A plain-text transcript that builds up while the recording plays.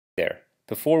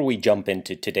Before we jump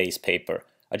into today's paper,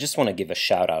 I just want to give a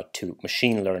shout out to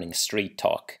Machine Learning Street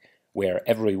Talk, where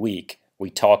every week we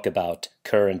talk about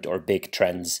current or big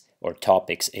trends or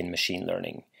topics in machine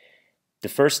learning. The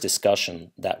first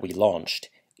discussion that we launched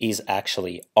is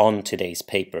actually on today's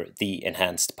paper, The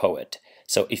Enhanced Poet.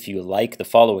 So if you like the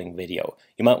following video,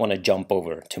 you might want to jump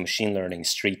over to Machine Learning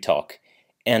Street Talk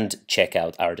and check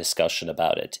out our discussion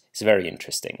about it. It's very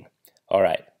interesting. All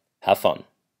right, have fun.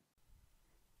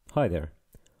 Hi there.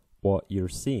 What you're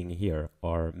seeing here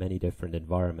are many different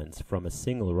environments from a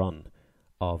single run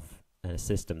of a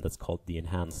system that's called the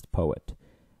Enhanced Poet.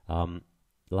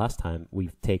 Last time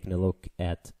we've taken a look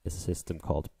at a system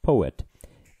called Poet,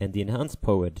 and the Enhanced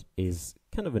Poet is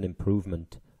kind of an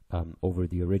improvement over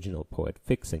the original Poet,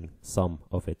 fixing some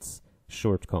of its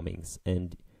shortcomings.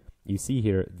 And you see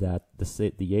here that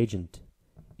the agent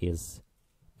is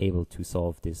able to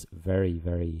solve this very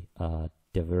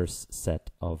diverse set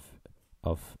of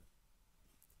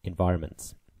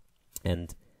environments.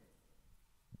 And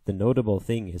the notable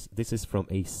thing is this is from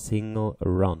a single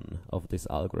run of this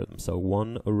algorithm. So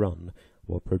one run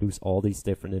will produce all these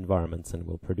different environments and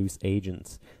will produce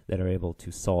agents that are able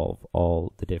to solve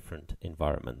all the different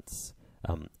environments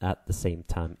at the same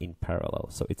time in parallel.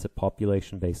 So it's a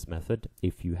population-based method.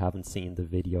 If you haven't seen the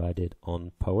video I did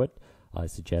on Poet, I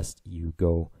suggest you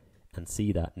go and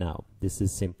see that now. This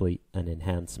is simply an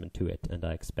enhancement to it, and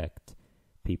I expect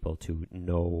people to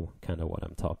know kind of what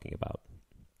I'm talking about.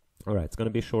 Alright, it's going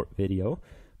to be a short video,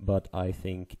 but I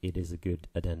think it is a good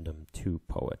addendum to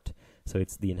Poet. So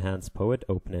it's the Enhanced Poet,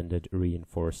 open-ended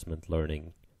reinforcement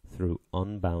learning through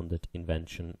unbounded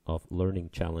invention of learning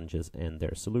challenges and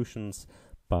their solutions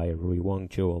by Ruiwang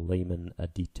Joel Lehman,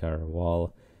 Aditya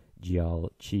Rawal, Jial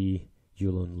Chi,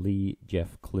 Yulun Lee,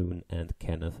 Jeff Clune, and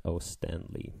Kenneth O.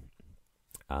 Stanley.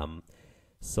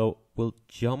 So we'll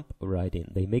jump right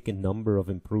in. They make a number of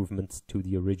improvements to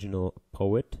the original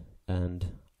Poet,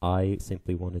 and I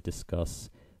simply want to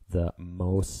discuss the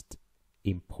most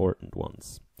important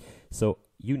ones. So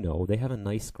you know they have a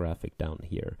nice graphic down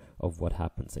here of what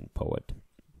happens in Poet.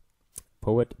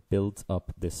 Poet builds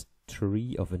up this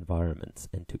tree of environments,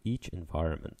 and to each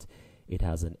environment it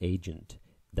has an agent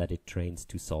that it trains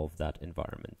to solve that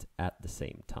environment at the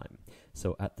same time.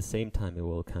 So at the same time it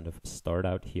will kind of start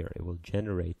out here. It will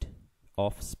generate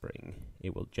offspring.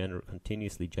 It will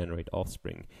continuously generate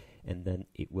offspring, and then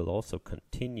it will also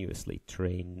continuously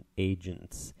train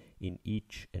agents in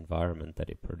each environment that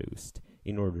it produced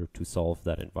in order to solve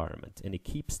that environment. And it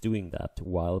keeps doing that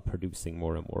while producing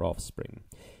more and more offspring.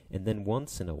 And then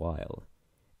once in a while,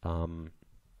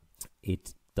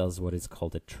 it does what is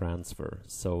called a transfer.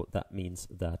 So that means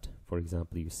that, for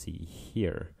example, you see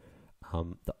here,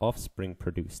 the offspring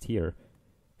produced here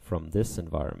from this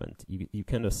environment, you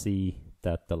kind of see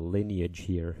that the lineage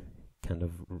here kind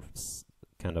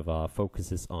of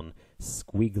focuses on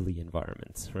squiggly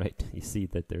environments, right? You see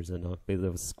that there's a bit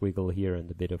of a squiggle here and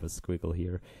a bit of a squiggle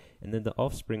here, and then the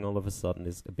offspring all of a sudden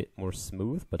is a bit more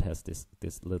smooth but has this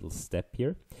little step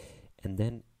here, and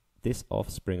then this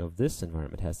offspring of this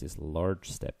environment has this large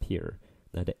step here.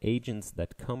 Now the agents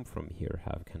that come from here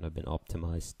have kind of been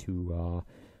optimized to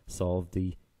solve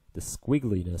the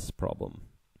squiggliness problem.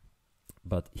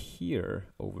 But here,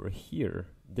 over here,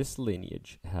 this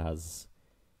lineage has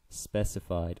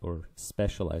specified or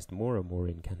specialized more and more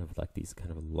in kind of like these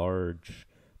kind of large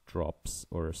drops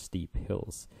or steep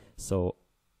hills. So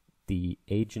the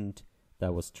agent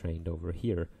that was trained over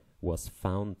here was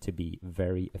found to be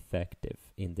very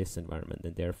effective in this environment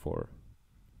and therefore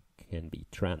can be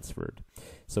transferred.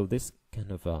 So this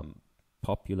kind of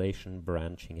population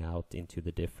branching out into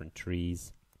the different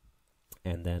trees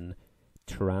and then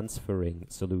transferring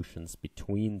solutions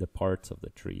between the parts of the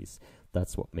trees,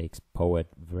 that's what makes Poet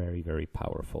very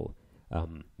powerful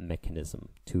mechanism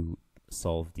to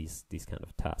solve these kind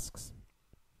of tasks.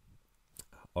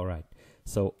 Alright,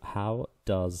 so how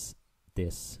does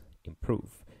this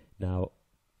improve? Now,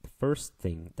 the first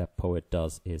thing that Poet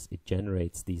does is it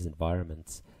generates these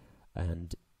environments,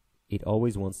 and it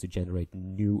always wants to generate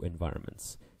new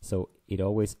environments. So it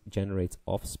always generates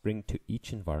offspring to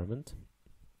each environment.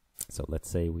 So let's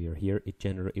say we are here,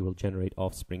 it will generate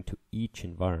offspring to each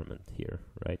environment here,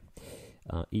 right?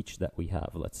 Each that we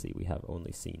have, let's see, we have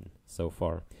only seen so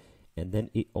far. And then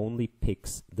it only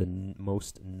picks the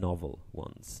most novel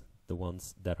ones, the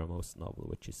ones that are most novel,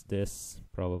 which is this,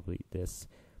 probably this.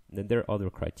 And then there are other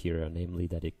criteria, namely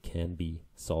that it can be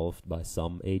solved by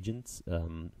some agents,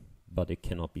 but it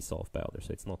cannot be solved by others.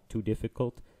 So it's not too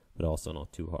difficult, but also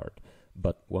not too hard.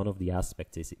 But one of the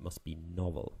aspects is it must be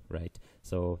novel, right?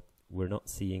 So we're not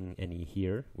seeing any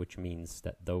here, which means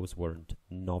that those weren't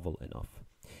novel enough.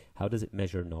 how does it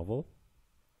measure novel?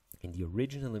 In the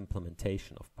original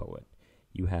implementation of Poet,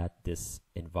 you had this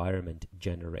environment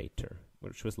generator,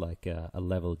 which was like a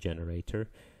level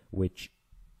generator, which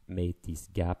made these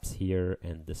gaps here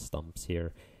and the stumps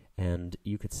here, and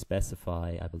you could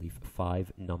specify, I believe,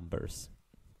 5 numbers.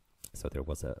 So there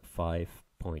was a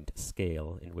 5-point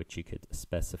scale in which you could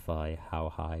specify how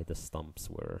high the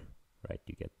stumps were, right?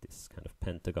 You get this kind of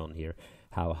pentagon here,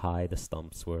 how high the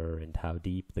stumps were and how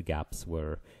deep the gaps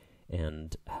were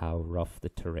and how rough the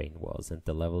terrain was, and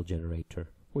the level generator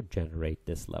would generate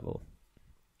this level.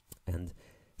 And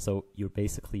so your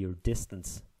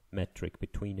distance metric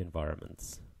between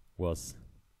environments was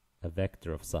a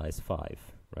vector of size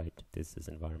 5, right? This is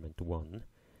environment 1,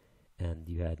 and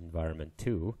you had environment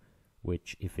 2,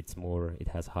 which if it's more, it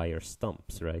has higher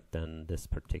stumps, right? Then this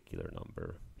particular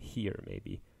number here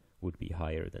maybe would be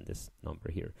higher than this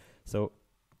number here. So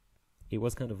it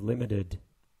was kind of limited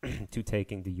to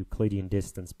taking the Euclidean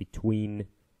distance between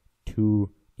 2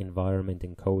 environment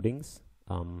encodings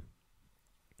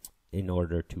in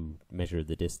order to measure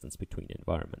the distance between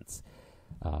environments.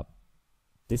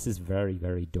 This is very,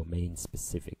 very domain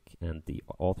specific, and the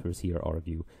authors here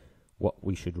argue what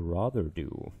we should rather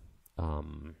do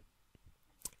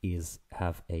is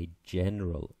have a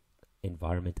general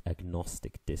environment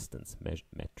agnostic distance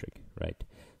metric, right?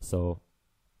 So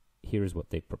here's what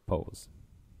they propose.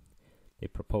 They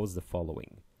propose the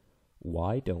following.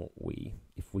 Why don't we,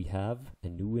 if we have a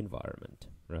new environment,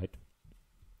 right?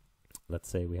 Let's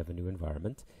say we have a new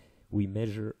environment, we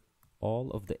measure all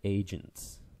of the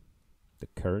agents, the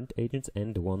current agents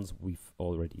and the ones we've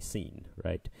already seen,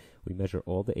 right? We measure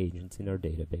all the agents in our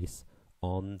database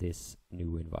on this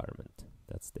new environment.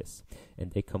 That's this.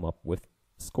 And they come up with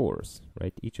scores,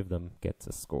 right? Each of them gets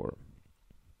a score.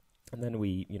 And then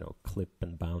we, clip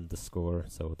and bound the score.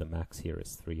 So the max here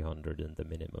is 300 and the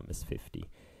minimum is 50.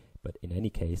 But in any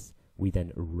case, we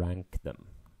then rank them,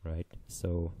 right?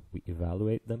 So we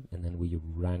evaluate them and then we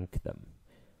rank them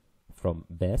from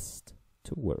best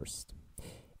to worst.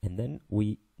 And then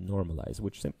we normalize,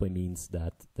 which simply means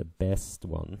that the best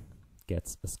one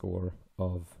gets a score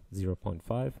of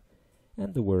 0.5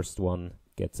 and the worst one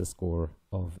gets a score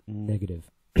of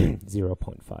negative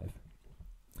 0.5.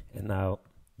 And now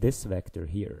this vector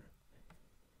here,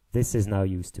 this is now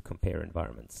used to compare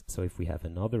environments. So if we have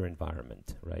another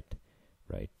environment, right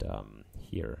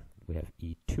here, we have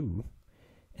E2,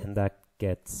 and that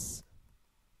gets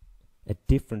a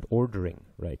different ordering,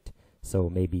 right? So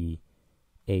maybe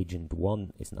agent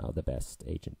 1 is now the best,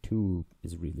 agent 2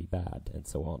 is really bad, and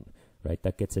so on, right?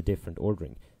 That gets a different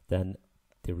ordering. Then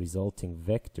the resulting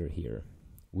vector here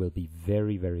will be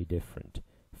very, very different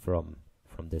from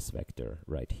this vector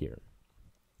right here.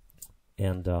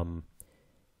 And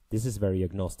this is very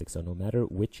agnostic, so no matter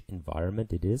which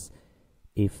environment it is,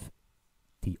 if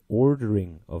the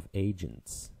ordering of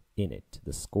agents in it,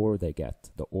 the score they get,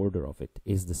 the order of it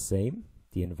is the same,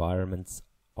 the environments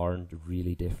aren't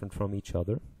really different from each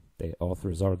other, the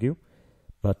authors argue.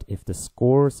 But if the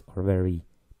scores are very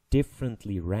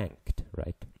differently ranked,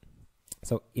 right?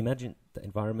 So imagine the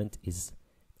environment is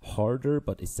harder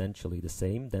but essentially the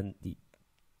same, then the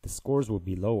scores will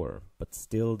be lower, but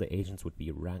still the agents would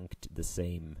be ranked the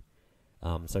same.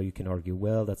 So you can argue,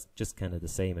 well, that's just kind of the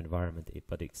same environment,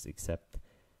 but except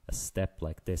a step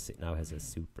like this, it now has a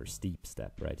super steep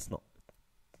step, right? It's not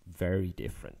very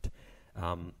different.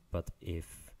 But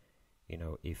if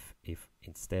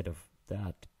instead of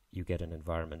that, you get an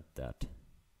environment that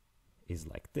is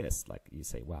like this, like you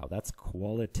say, wow, that's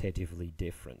qualitatively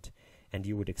different. And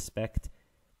you would expect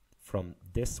from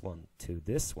this one to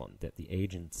this one that the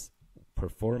agent's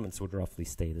performance would roughly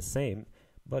stay the same,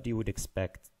 but you would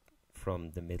expect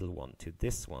from the middle one to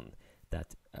this one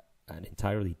that an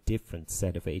entirely different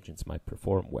set of agents might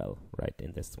perform well, right,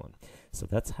 in this one. So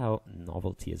that's how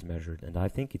novelty is measured, and I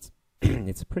think it's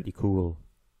it's a pretty cool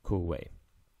way.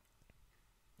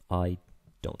 I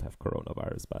don't have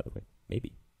coronavirus, by the way.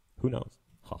 Maybe. Who knows?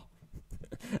 Ha.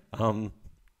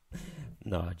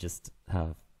 No, I just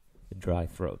have a dry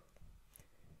throat.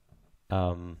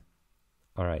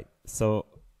 Alright, so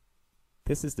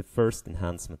this is the first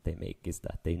enhancement they make, is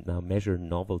that they now measure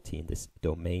novelty in this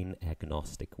domain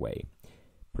agnostic way.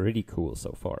 Pretty cool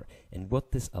so far. And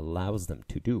what this allows them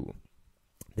to do,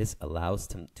 this allows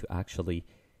them to actually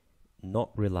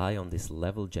not rely on this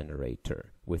level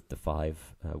generator with the five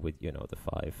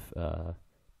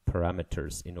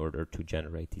parameters in order to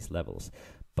generate these levels.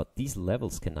 But these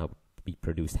levels can now be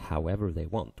produced however they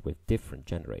want with different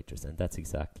generators, and that's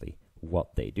exactly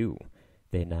what they do.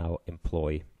 They now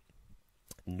employ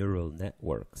neural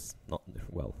networks.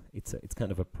 It's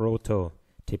kind of a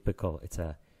prototypical. It's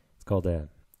called a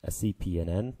a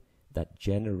CPNN that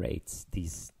generates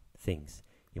these things.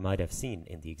 You might have seen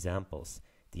in the examples,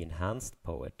 the enhanced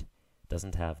poet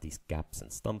doesn't have these gaps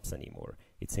and stumps anymore.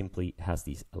 It simply has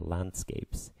these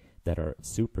landscapes that are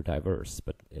super diverse,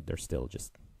 but they're still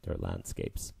just, they're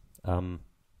landscapes.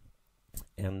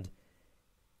 And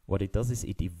what it does is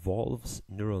it evolves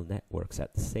neural networks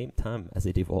at the same time as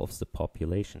it evolves the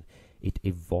population. It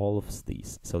evolves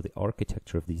these. So the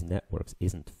architecture of these networks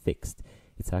isn't fixed.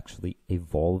 It's actually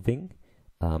evolving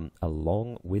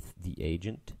along with the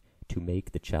agent to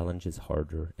make the challenges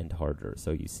harder and harder.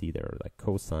 So you see there are like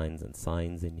cosines and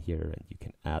sines in here, and you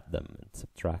can add them and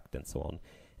subtract and so on.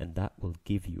 And that will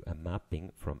give you a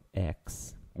mapping from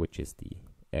x, which is the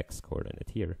x coordinate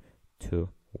here, to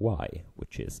y,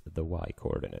 which is the y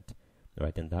coordinate,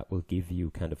 right? And that will give you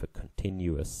kind of a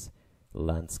continuous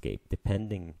landscape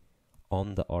depending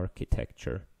on the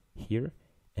architecture here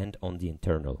and on the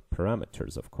internal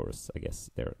parameters, of course. I guess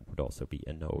there would also be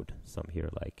a node, some here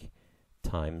like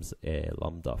times a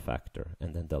lambda factor,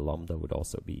 and then the lambda would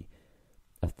also be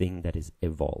a thing that is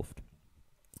evolved.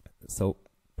 So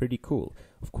pretty cool.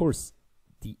 Of course,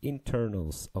 the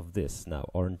internals of this now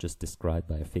aren't just described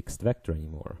by a fixed vector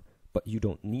anymore, but you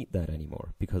don't need that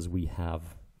anymore because we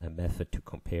have a method to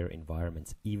compare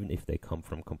environments even if they come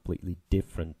from completely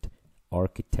different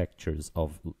architectures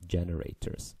of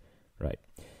generators, right?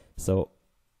 So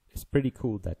it's pretty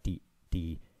cool that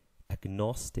the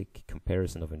agnostic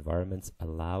comparison of environments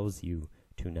allows you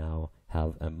to now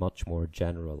have a much more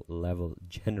general level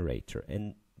generator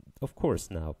and of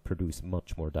course now produce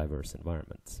much more diverse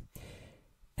environments.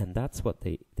 And that's what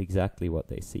exactly what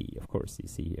they see. Of course, you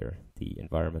see here the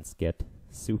environments get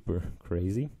super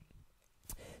crazy.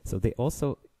 So they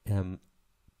also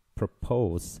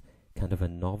propose kind of a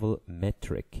novel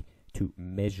metric to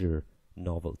measure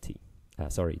novelty.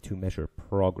 To measure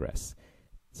progress.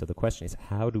 So the question is,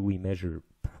 how do we measure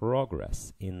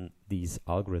progress in these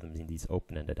algorithms, in these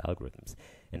open-ended algorithms?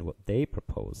 And what they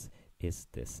propose is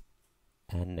this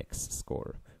annex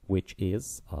score, which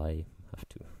is, I have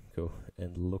to go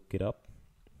and look it up.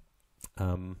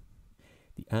 The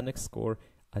annex score,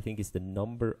 I think, is the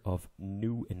number of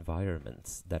new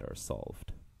environments that are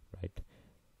solved, right?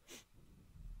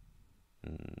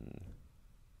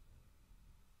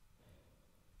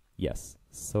 Yes,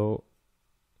 so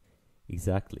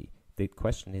exactly. The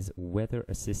question is whether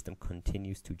a system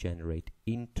continues to generate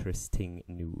interesting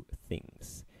new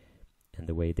things. And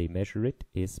the way they measure it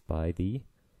is by the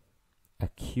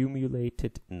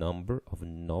accumulated number of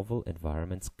novel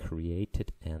environments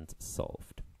created and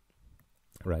solved,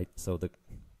 right? So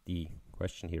the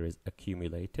question here is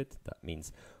accumulated. That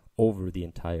means over the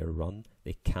entire run,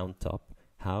 they count up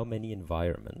how many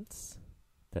environments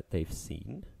that they've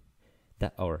seen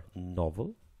that are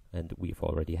novel, and we've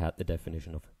already had the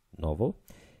definition of novel.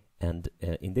 And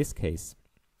in this case,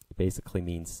 it basically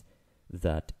means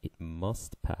that it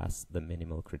must pass the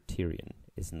minimal criterion.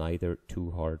 Is neither too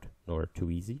hard nor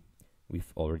too easy.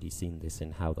 We've already seen this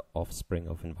in how the offspring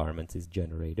of environments is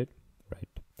generated,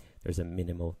 right? There's a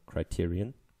minimal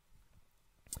criterion,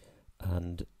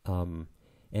 and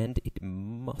it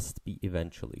must be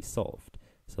eventually solved.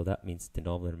 So that means the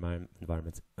novel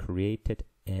environments created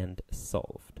and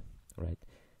solved, right?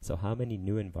 So how many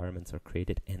new environments are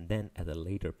created and then at a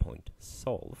later point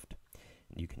solved?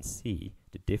 And you can see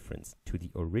the difference to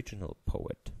the original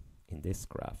poet in this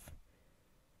graph.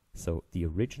 So the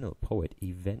original poet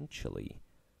eventually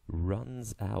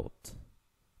runs out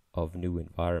of new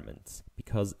environments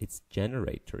because its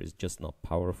generator is just not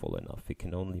powerful enough. It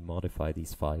can only modify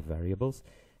these 5 variables,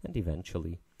 and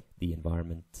eventually the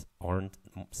environments aren't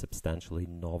substantially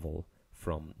novel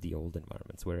from the old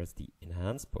environments. Whereas the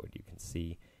enhanced poet, you can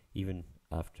see even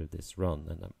after this run,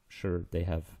 and I'm sure they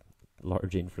have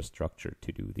large infrastructure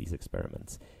to do these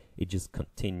experiments, it just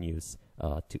continues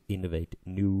to innovate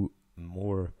new,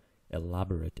 more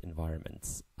elaborate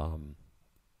environments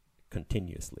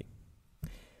continuously.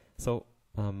 So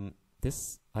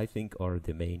this, I think, are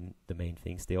the main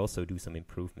things. They also do some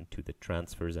improvement to the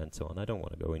transfers and so on. I don't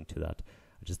want to go into that.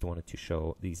 I just wanted to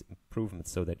show these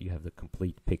improvements so that you have the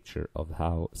complete picture of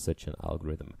how such an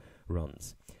algorithm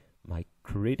runs. My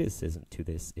criticism to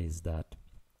this is that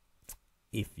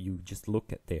if you just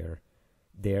look at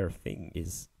their thing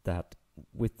is that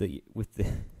with the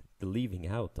leaving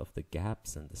out of the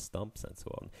gaps and the stumps and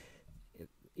so on,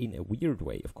 in a weird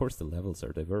way, of course the levels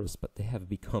are diverse, but they have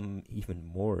become even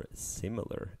more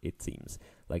similar, it seems.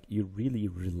 Like you're really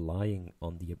relying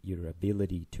on your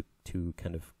ability to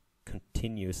kind of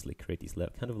continuously create these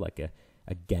levels, kind of like a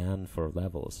GAN for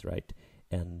levels, right?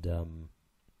 And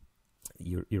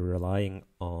you're relying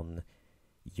on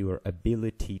your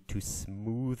ability to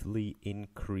smoothly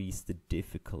increase the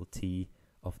difficulty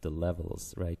of the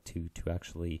levels, right? To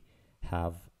actually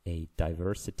have a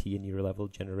diversity in your level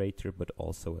generator, but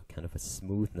also a kind of a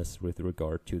smoothness with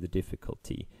regard to the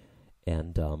difficulty,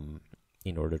 and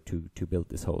in order to build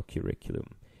this whole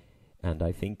curriculum. And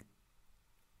I think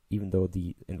even though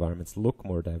the environments look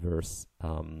more diverse,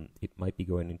 it might be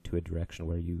going into a direction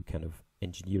where you kind of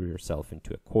engineer yourself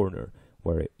into a corner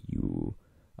where you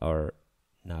are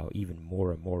now even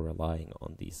more and more relying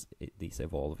on these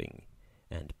evolving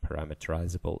and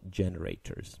parameterizable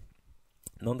generators.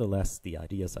 Nonetheless, the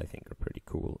ideas I think are pretty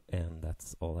cool, and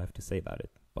that's all I have to say about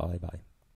it. Bye bye.